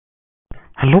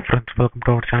Hello friends, welcome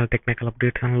to our channel Technical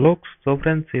Updates and Looks. So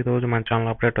friends, ఈ రోజు మన channel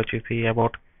update వచ్చేసి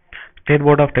about state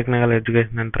board of technical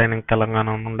education and training Telangana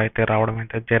నుండి అయితే రావడం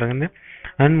అయితే జరిగింది.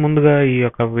 అండ్ ముందుగా ఈ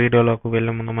యొక్క వీడియోలోకి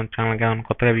వెళ్ళే ముందు మన ఛానల్కి ఏమైనా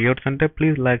కొత్తగా వ్యూవర్స్ అంటే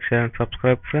please like share and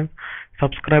subscribe friends.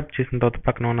 Subscribe చేసిన తర్వాత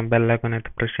పక్కన ఉన్న బెల్ ఐకాన్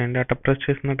అయితే ప్రెస్ చేయండి. అట్లా ప్రెస్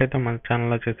చేసినట్టయితే మన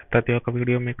ఛానల్లో చేసే ప్రతి ఒక్క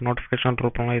వీడియో మీకు నోటిఫికేషన్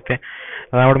రూపంలో అయితే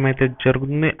రావడం అయితే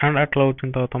జరుగుతుంది. అండ్ అట్లా వచ్చిన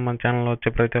తర్వాత మన ఛానల్లో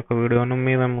వచ్చే ప్రతి ఒక్క వీడియోను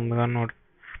మీద ముందుగా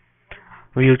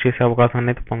వ్యూ చేసే అవకాశాన్ని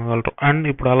అయితే పొందగలరు. అండ్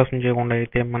ఇప్పుడు ఆలోచన చేయకుండా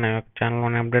అయితే మన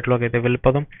ఛానల్లోని అప్డేట్లోకి అయితే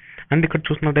వెళ్ళిపోదాం. అండ్ ఇక్కడ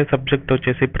చూసినట్టయితే సబ్జెక్ట్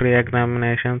వచ్చేసి pre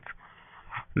examinations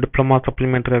diploma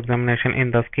supplementary examination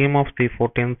in the scheme of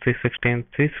C14, C16,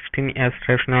 C16 as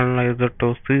rationalized to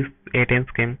C18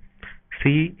 scheme,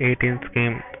 C18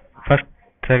 scheme, first,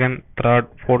 second, third,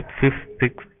 fourth, fifth,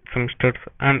 sixth semesters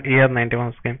and year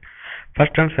 91 scheme,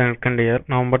 first and second year,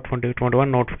 November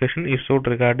 2021 notification issued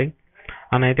regarding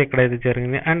అని అయితే ఇక్కడైతే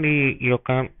జరిగింది. And ఈ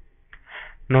యొక్క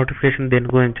notification దేని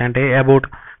గురించి అంటే about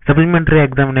supplementary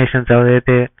examinations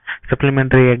ఎవరైతే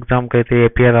సప్లిమెంటరీ ఎగ్జామ్కి అయితే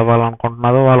అపియర్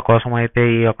అవ్వాలనుకుంటున్నారో వాళ్ళ కోసం అయితే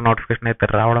ఈ యొక్క నోటిఫికేషన్ అయితే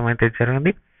రావడం అయితే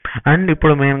జరిగింది. అండ్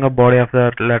ఇప్పుడు మెయిన్గా బాడీ ఆఫ్ ద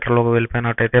లెటర్లోకి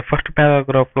వెళ్ళిపోయినట్టయితే ఫస్ట్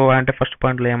పారాగ్రాఫ్లో అంటే ఫస్ట్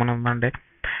పాయింట్లో ఏమనుందంటే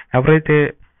ఎవరైతే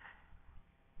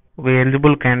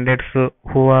eligible candidates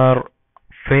who are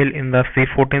fail in the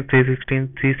C14, C16,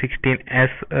 C16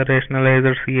 as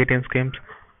rationalized C18 schemes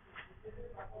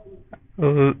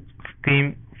scheme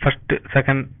first,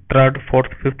 second, third,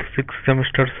 fourth, fifth, sixth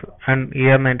semesters and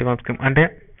year 91 scheme అంటే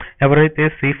ఎవరైతే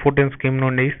C14 scheme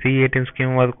నుండి C18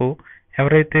 scheme వరకు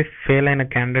ఎవరైతే fail అయిన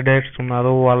candidates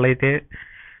ఉన్నారో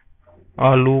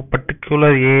వాళ్ళు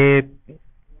particular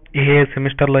ఏ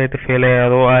సెమిస్టర్లో అయితే ఫెయిల్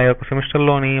అయ్యారో ఆ యొక్క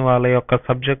సెమిస్టర్లోని వాళ్ళ యొక్క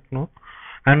సబ్జెక్ట్ను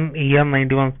అండ్ ఇయర్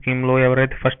 91 స్కీమ్లో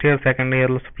ఎవరైతే ఫస్ట్ ఇయర్ సెకండ్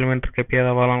ఇయర్లో సప్లిమెంటరీకి అపియర్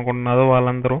అవ్వాలనుకుంటున్నారో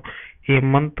వాళ్ళందరూ ఈ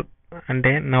మంత్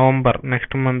అంటే నవంబర్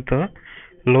నెక్స్ట్ మంత్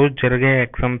లో జరిగే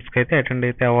ఎగ్జామ్స్కి అయితే అటెండ్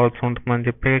అయితే అవ్వాల్సి ఉంటుందని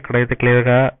చెప్పి ఇక్కడైతే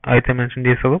క్లియర్గా అయితే మెన్షన్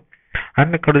చేశారు.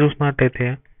 అండ్ ఇక్కడ చూసినట్టయితే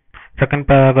సెకండ్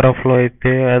పారాగ్రాఫ్లో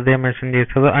అయితే అదే మెన్షన్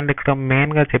చేశారు. అండ్ ఇక్కడ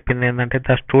మెయిన్గా చెప్పింది ఏంటంటే the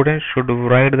students should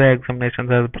write the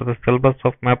examinations as per the syllabus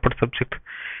of mapped subjects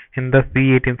in the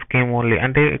C18 scheme only.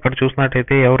 అంటే ఇక్కడ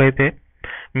చూసినట్టయితే ఎవరైతే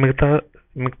మిగతా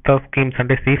స్కీమ్స్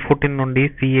అంటే C14 నుండి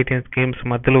C18 స్కీమ్స్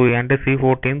మధ్యలో అంటే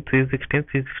C14, C16,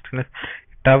 C16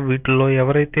 వీటిల్లో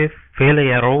ఎవరైతే ఫెయిల్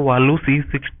అయ్యారో వాళ్ళు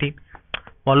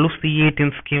C18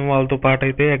 స్కీమ్ వాళ్ళతో పాటు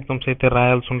అయితే ఎగ్జామ్స్ అయితే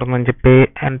రాయాల్సి ఉంటుందని చెప్పి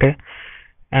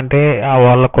అంటే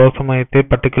వాళ్ళ కోసం అయితే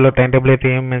పర్టికులర్ టైం టేబుల్ అయితే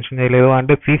ఏం మెన్షన్ చేయలేదు.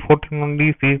 అంటే C14 నుండి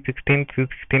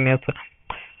C16 ఇయర్స్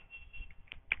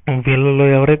వీళ్ళలో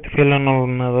ఎవరైతే ఫెయిల్ అయిన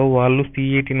ఉన్నారో వాళ్ళు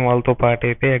C18 వాళ్ళతో పాటు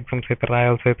అయితే ఎగ్జామ్స్ అయితే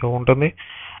రాయాల్సి అయితే ఉంటుంది.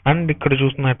 అండ్ ఇక్కడ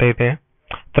చూసినట్టయితే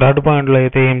థర్డ్ పాయింట్లో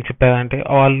అయితే ఏం చెప్పారంటే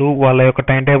వాళ్ళ యొక్క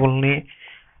టైం టేబుల్ని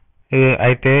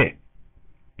అయితే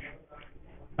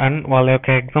అండ్ వాళ్ళ యొక్క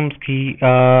ఎగ్జామ్స్కి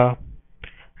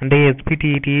అంటే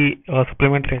sbtet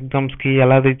సప్లిమెంటరీ ఎగ్జామ్స్కి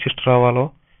ఎలా రిజిస్టర్ అవ్వాలో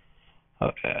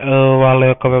వాళ్ళ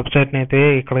యొక్క వెబ్సైట్ని అయితే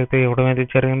ఇక్కడైతే ఇవ్వడం అయితే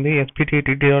జరిగింది.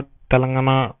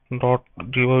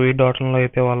 sbtet.telangana.gov.in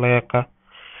అయితే వాళ్ళ యొక్క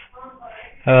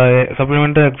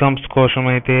సప్లిమెంటరీ ఎగ్జామ్స్ కోసం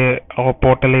అయితే ఒక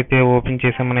పోర్టల్ అయితే ఓపెన్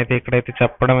చేసామని అయితే ఇక్కడైతే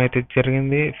చెప్పడం అయితే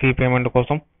జరిగింది ఫీ పేమెంట్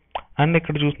కోసం. అండ్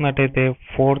ఇక్కడ చూసినట్టయితే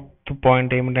ఫోర్త్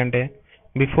పాయింట్ ఏమిటంటే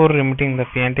బిఫోర్ రిమిటింగ్ ద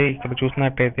ఫీ అంటే ఇక్కడ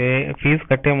చూసినట్టయితే ఫీజు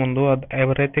కట్టే ముందు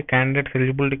ఎవరైతే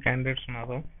ఎలిజిబిలిటీ క్యాండిడేట్స్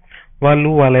ఉన్నారో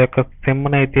వాళ్ళ యొక్క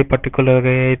సెమ్ని అయితే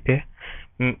పర్టికులర్గా అయితే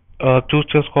చూస్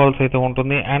చేసుకోవాల్సి అయితే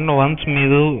ఉంటుంది. అండ్ వన్స్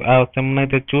మీరు ఆ సెమ్ని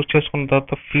అయితే చూస్ చేసుకున్న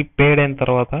తర్వాత ఫీ పేడ్ అయిన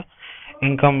తర్వాత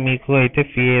ఇంకా మీకు అయితే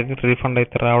ఫీ అయితే రీఫండ్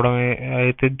అయితే రావడం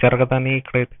అయితే జరగదని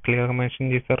ఇక్కడైతే క్లియర్గా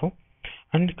మెన్షన్ చేశారు.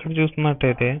 అండ్ ఇక్కడ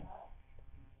చూసినట్టయితే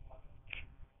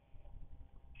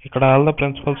ఇక్కడ all the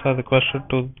principles are requested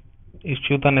to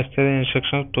issue the necessary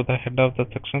instructions to the head of the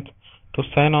sections to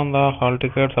sign on the hall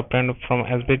tickets obtained from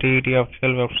sbtet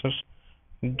official websites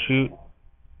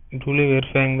duly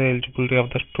verifying the eligibility of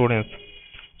the students.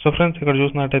 So friends ఇక్కడ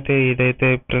చూసినట్టయితే ఇదైతే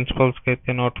ప్రిన్సిపల్స్కి అయితే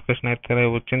notification అయితే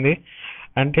వచ్చింది.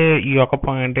 అంటే ఈ ఒక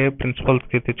point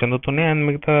ప్రిన్సిపల్స్కి అయితే చెందుతుంది అండ్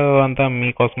మిగతా అంతా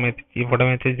మీకోసం అయితే ఇవ్వడం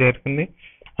అయితే జరిగింది.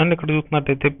 అండ్ ఇక్కడ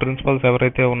చూసినట్టయితే ప్రిన్సిపల్స్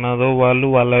ఎవరైతే ఉన్నారో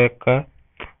వాళ్ళ యొక్క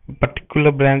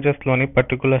particular బ్రాంచెస్లోని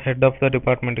particular head of the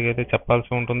డిపార్ట్మెంట్కి అయితే చెప్పాల్సి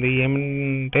ఉంటుంది.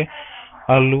 ఏమంటే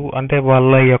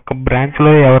వాళ్ళ యొక్క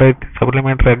బ్రాంచ్లో ఎవరైతే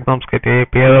సప్లిమెంటరీ ఎగ్జామ్స్కి అయితే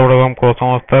పేరు అవ్వడం కోసం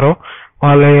వస్తారో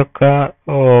వాళ్ళ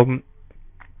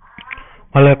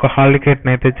యొక్క హాల్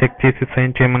టికెట్ని అయితే చెక్ చేసి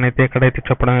సైన్ చేయమని అయితే ఇక్కడైతే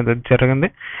చెప్పడం అయితే జరిగింది.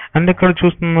 అండ్ ఇక్కడ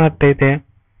చూస్తున్నట్టయితే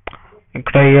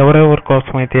ఇక్కడ ఎవరెవరి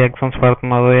కోసం అయితే ఎగ్జామ్స్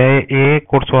పెడుతున్నారో ఏ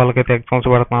కోర్స్ వాళ్ళకైతే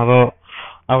ఎగ్జామ్స్ పెడుతున్నారో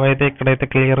అవైతే ఇక్కడైతే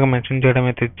క్లియర్గా మెన్షన్ చేయడం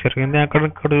అయితే జరిగింది.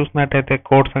 ఇక్కడ చూసినట్టయితే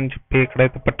కోర్స్ అని చెప్పి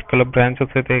ఇక్కడైతే పర్టికులర్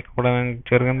బ్రాంచెస్ అయితే ఇవ్వడం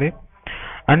జరిగింది.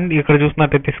 అండ్ ఇక్కడ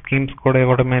చూసినట్టయితే స్కీమ్స్ కూడా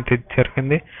ఇవ్వడం అయితే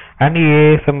జరిగింది. అండ్ ఏ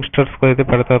సెమిస్టర్స్ అయితే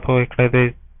పెడతారో ఇక్కడైతే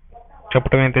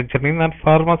చెప్పడం అయితే జరిగింది. అండ్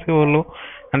ఫార్మసీ వాళ్ళు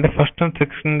అంటే first and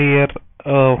second year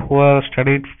who are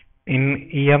studied in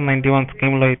year 91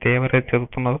 scheme లో అయితే ఎవరైతే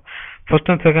చదువుతున్నారో first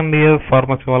and second year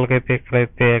pharmacy వాళ్ళకైతే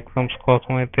ఇక్కడైతే ఎగ్జామ్స్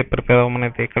కోసం అయితే ప్రిపేర్ అవ్వమని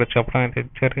అయితే ఇక్కడ చెప్పడం అయితే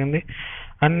జరిగింది.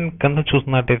 అండ్ కింద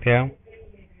చూసినట్టయితే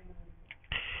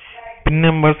పిన్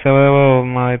నెంబర్స్ ఎవరెవరు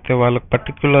అయితే వాళ్ళకి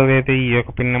పర్టికులర్ అయితే ఈ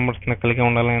యొక్క పిన్ నెంబర్స్ ని కలిగి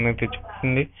ఉండాలని అయితే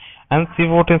చెప్తుంది. అండ్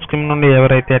C14 స్కీమ్ నుండి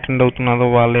ఎవరైతే అటెండ్ అవుతున్నారో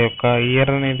వాళ్ళ యొక్క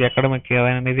ఇయర్ అనేది అకాడమిక్ ఇయర్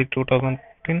అనేది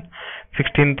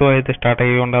 2015-16 తో అయితే స్టార్ట్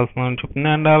అయ్యి ఉండాల్సిందని చెప్తుంది.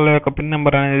 అండ్ వాళ్ళ యొక్క పిన్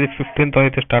నెంబర్ అనేది 15 తో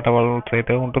అయితే స్టార్ట్ అవ్వాల్సి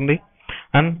అయితే ఉంటుంది.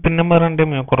 అండ్ పిన్ నెంబర్ అంటే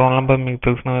మీ యొక్క రోల్ నెంబర్ మీకు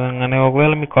తెలిసిన విధంగానే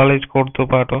ఒకవేళ మీ కాలేజ్ కోడ్ తో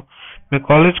పాటు మీ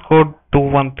కాలేజ్ కోడ్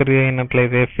 213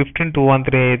 అయినట్లయితే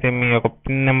 15213 అయితే మీ యొక్క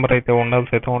పిన్ నెంబర్ అయితే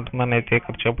ఉండాల్సి అయితే ఉంటుందని అయితే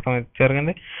ఇక్కడ చెప్పడం అయితే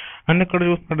జరిగింది. అండ్ ఇక్కడ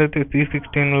చూసినట్టయితే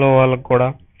C16 లో వాళ్ళకి కూడా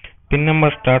పిన్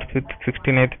నెంబర్ స్టార్ట్స్ విత్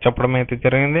 16 అయితే చెప్పడం అయితే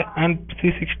జరిగింది. అండ్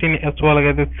C16S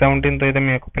వాళ్ళకైతే 17 తో అయితే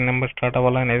మీ యొక్క పిన్ నెంబర్ స్టార్ట్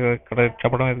అవ్వాలని ఇక్కడ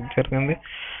చెప్పడం అయితే జరిగింది.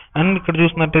 అండ్ ఇక్కడ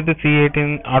చూసినట్టయితే C18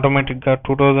 ఆటోమేటిక్ గా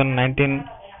 2019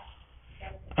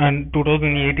 అండ్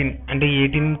 2018 అంటే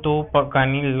 18 తో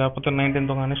కానీ లేకపోతే 19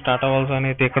 తో కానీ స్టార్ట్ అవ్వాల్సి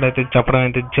అనేది ఇక్కడైతే చెప్పడం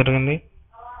అయితే జరిగింది.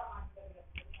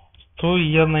 సో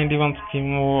ఇయర్ 91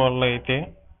 స్కీమ్ వల్ల అయితే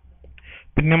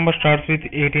పిన్ నెంబర్ స్టార్ట్స్ విత్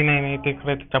 89 అయితే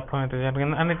ఇక్కడైతే చెప్పడం అయితే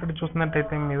జరిగింది. అండ్ ఇక్కడ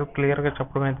చూసినట్టయితే మీరు క్లియర్ గా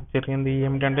చెప్పడం అయితే జరిగింది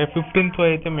ఏమిటంటే 15 తో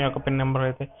అయితే మీ యొక్క పిన్ నెంబర్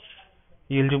అయితే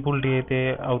ఎలిజిబిలిటీ అయితే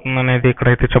అవుతుందని అయితే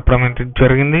ఇక్కడైతే చెప్పడం అయితే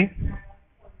జరిగింది.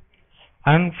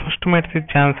 అండ్ ఫస్ట్ మెడిసిన్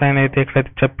ఛాన్స్ ఆయన అయితే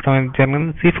ఇక్కడైతే చెప్పడం అయితే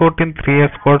జరిగింది. C14 3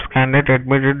 years course candidate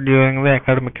admitted during the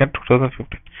academic year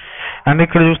 2015. And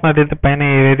ఇక్కడ చూసినట్టయితే పైన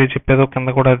ఏదైతే చెప్పేదో కింద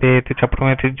కూడా అదే అయితే చెప్పడం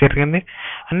అయితే జరిగింది.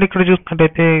 అండ్ ఇక్కడ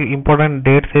చూసినట్టయితే ఇంపార్టెంట్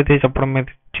డేట్స్ అయితే చెప్పడం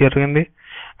అయితే జరిగింది.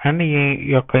 అండ్ ఈ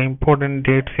యొక్క ఇంపార్టెంట్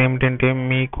డేట్స్ ఏమిటంటే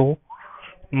మీకు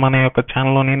మన యొక్క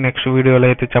ఛానల్లోని నెక్స్ట్ వీడియోలో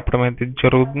అయితే చెప్పడం అయితే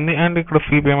జరుగుతుంది. అండ్ ఇక్కడ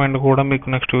ఫీ పేమెంట్ కూడా మీకు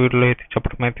నెక్స్ట్ వీడియోలో అయితే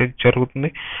చెప్పడం అయితే జరుగుతుంది.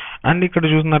 అండ్ ఇక్కడ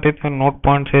చూసినట్టయితే నోట్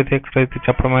పాయింట్స్ అయితే ఇక్కడైతే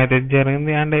చెప్పడం అయితే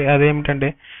జరిగింది. అండ్ అదేమిటంటే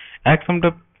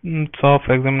acceptance of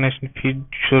examination fee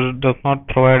does not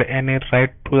provide any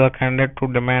right to the candidate to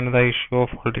demand the issue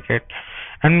of hall ticket.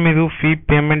 And మీరు ఫీ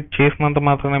పేమెంట్ చేసినంత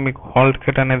మాత్రమే మీకు హాల్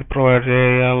టికెట్ అనేది ప్రొవైడ్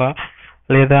చేయాలా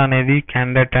లేదా అనేది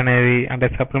క్యాండిడేట్ అనేది అంటే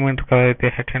సప్లిమెంటరీ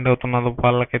అయితే అటెండ్ అవుతున్నదో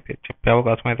వాళ్ళకైతే చెప్పే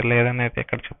అవకాశం అయితే లేదని అయితే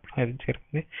ఇక్కడ చెప్పడం అయితే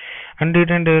జరిగింది. And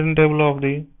time table of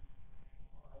the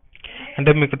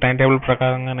అంటే మీకు టైం టేబుల్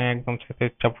ప్రకారంగానే ఎగ్జామ్స్ అయితే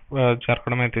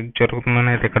జరగడం అయితే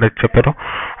జరుగుతుందని అయితే ఇక్కడ చెప్పారు.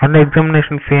 అండ్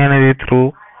ఎగ్జామినేషన్ ఫీ అనేది త్రూ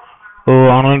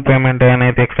ఆన్లైన్ పేమెంట్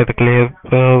అనేది ఇక్కడైతే క్లియర్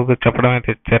చెప్పడం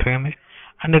అయితే జరిగింది.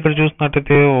 అండ్ ఇక్కడ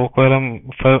చూసినట్టయితే ఒకవేళ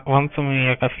వన్స్ మీ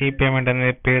యొక్క ఫీ పేమెంట్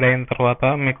అనేది పేడ్ అయిన తర్వాత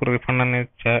మీకు రిఫండ్ అనేది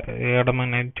చేయడం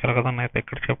అనేది జరగదని అయితే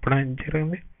ఇక్కడ చెప్పడం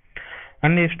జరిగింది.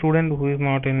 అండ్ ఈ student who is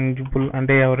not eligible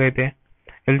అంటే ఎవరైతే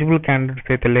ఎలిజిబుల్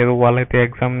క్యాండిడేట్స్ అయితే లేదు వాళ్ళైతే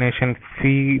ఎగ్జామినేషన్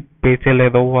ఫీ పే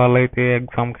చేయలేదో వాళ్ళైతే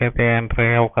ఎగ్జామ్కి అయితే ఎంటర్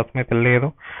అయ్యే అవకాశం అయితే లేదు.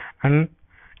 అండ్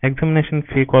ఎగ్జామినేషన్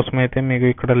ఫీ కోసం అయితే మీకు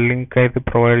ఇక్కడ లింక్ అయితే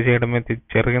ప్రొవైడ్ చేయడం అయితే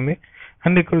జరిగింది.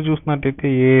 అండ్ ఇక్కడ చూసినట్టయితే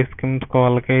ఏ స్కీమ్స్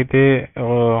వాళ్ళకైతే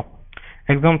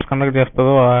ఎగ్జామ్స్ కండక్ట్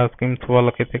చేస్తుందో ఆ స్కీమ్స్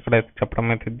వాళ్ళకైతే ఇక్కడైతే చెప్పడం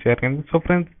అయితే జరిగింది. సో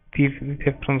ఫ్రెండ్స్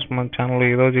మన ఛానల్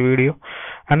ఈరోజు వీడియో.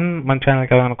 అండ్ మన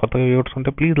ఛానల్కి ఏమైనా కొత్తగా వ్యూవర్స్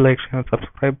ఉంటే ప్లీజ్ లైక్ చేయండి,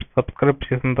 సబ్స్క్రైబ్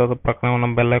చేసిన తర్వాత పక్కన ఉన్న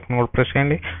బెల్ ఐకాన్ కూడా ప్రెస్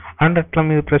చేయండి. అండ్ అట్లా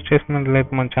మీరు ప్రెస్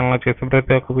చేసినట్లయితే మన ఛానల్లో చేసే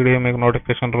ప్రతి ఒక్క వీడియో మీకు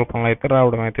నోటిఫికేషన్ రూపంలో అయితే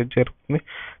రావడం అయితే జరుగుతుంది.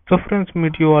 So friends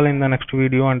meet you all in the next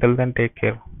video. Until then take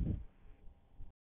care.